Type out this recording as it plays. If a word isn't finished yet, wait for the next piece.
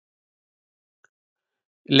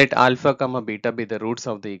Let alpha comma beta be the roots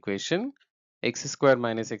of the equation. X square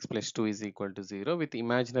minus x plus 2 is equal to 0 with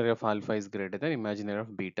imaginary of alpha is greater than imaginary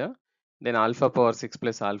of beta. Then alpha power 6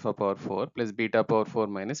 plus alpha power 4 plus beta power 4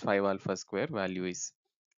 minus 5 alpha square value is.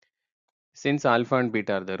 Since alpha and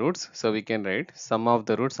beta are the roots, so we can write sum of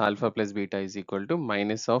the roots alpha plus beta is equal to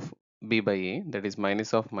minus of b by a, that is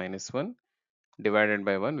minus of minus 1 divided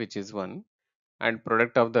by 1, which is 1, and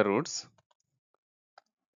product of the roots,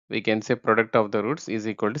 we can say product of the roots is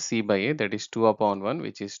equal to c by a, that is 2 upon 1,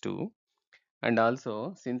 which is 2. And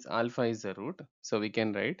also since alpha is a root, so we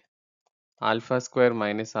can write alpha square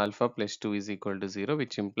minus alpha plus 2 is equal to 0,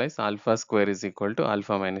 which implies alpha square is equal to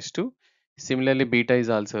alpha minus 2. Similarly, beta is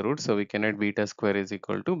also root, so we can write beta square is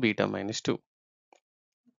equal to beta minus 2.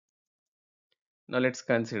 Now let's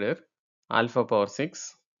consider alpha power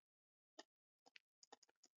 6,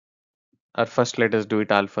 or first let us do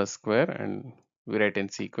it alpha square and we write in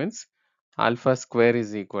sequence. Alpha square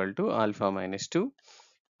is equal to alpha minus 2.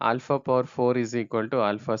 Alpha power 4 is equal to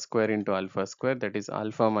alpha square into alpha square, that is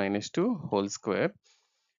alpha minus 2 whole square,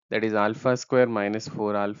 that is alpha square minus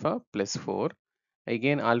 4 alpha plus 4.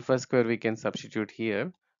 Again alpha square we can substitute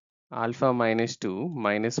here, alpha minus 2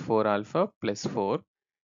 minus 4 alpha plus 4,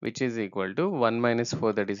 which is equal to 1 minus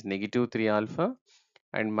 4, that is negative 3 alpha,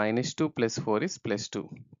 and minus 2 plus 4 is plus 2.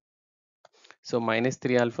 So minus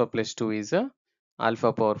 3 alpha plus 2 is a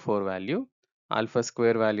alpha power 4 value. Alpha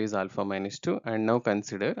square value is alpha minus 2, and now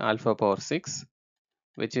consider alpha power 6,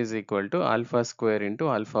 which is equal to alpha square into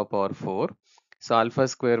alpha power 4. So alpha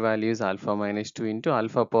square value is alpha minus 2 into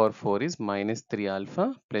alpha power 4 is minus 3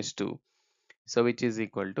 alpha plus 2. So which is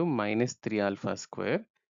equal to minus 3 alpha square,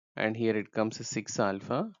 and here it comes 6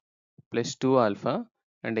 alpha plus 2 alpha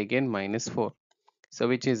and again minus 4. So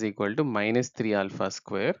which is equal to minus 3 alpha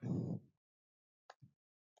square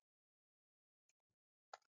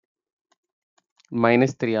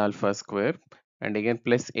minus 3 alpha square and again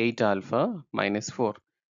plus 8 alpha minus 4.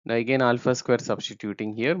 Now again alpha square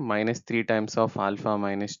substituting here, minus 3 times of alpha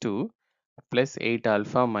minus 2 plus 8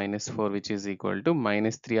 alpha minus 4, which is equal to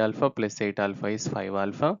minus 3 alpha plus 8 alpha is 5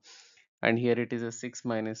 alpha, and here it is a 6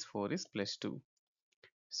 minus 4 is plus 2.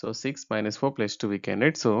 So 6 minus 4 plus 2 we can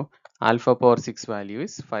write. So alpha power 6 value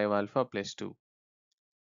is 5 alpha plus 2,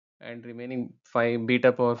 and remaining 5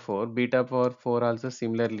 beta power 4. Beta power 4 also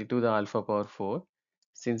similarly to the alpha power 4,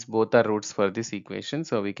 since both are roots for this equation.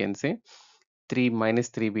 So we can say 3 minus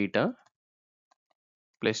 3 beta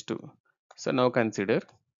plus 2. So now consider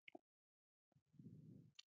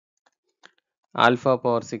alpha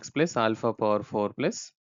power 6 plus alpha power 4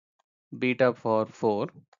 plus beta power 4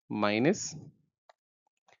 minus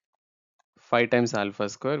 5 times alpha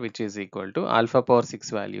square, which is equal to alpha power 6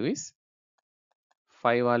 value is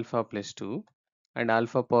 5 alpha plus 2 and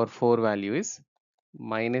alpha power 4 value is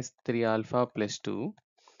minus 3 alpha plus 2,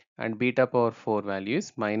 and beta power 4 value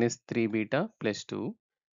is minus 3 beta plus 2,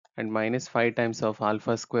 and minus 5 times of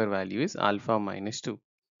alpha square value is alpha minus 2.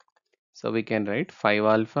 So we can write 5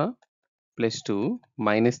 alpha plus 2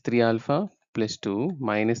 minus 3 alpha plus 2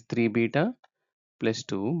 minus 3 beta plus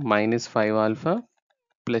 2 minus 5 alpha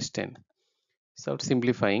plus 10. So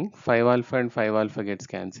simplifying, 5 alpha and 5 alpha gets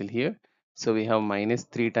cancelled here. So we have minus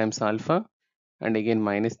 3 times alpha and again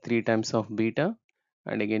minus 3 times of beta,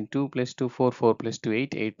 and again 2 plus 2 4, 4 plus 2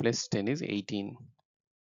 8, 8 plus 10 is 18.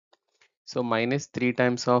 So minus 3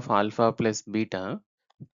 times of alpha plus beta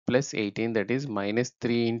plus 18, that is minus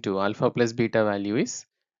 3 into alpha plus beta value is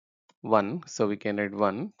 1. So we can write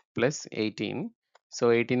 1 plus 18. So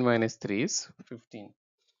 18 minus 3 is 15.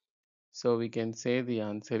 So we can say the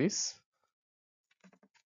answer is,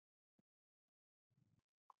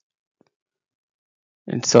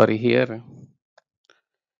 and sorry here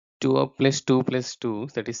 2 up plus 2 plus 2,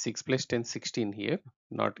 that is 6 plus 10 16 here,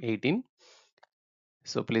 not 18.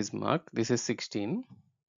 So please mark this is 16.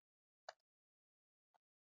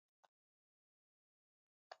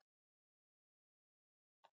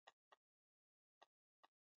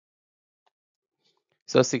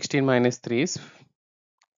 So 16 minus 3 is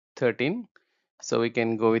 13. So we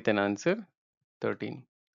can go with an answer 13.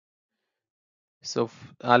 So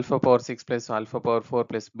alpha power 6 plus alpha power 4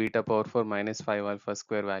 plus beta power 4 minus 5 alpha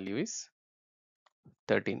square value is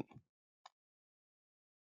 13.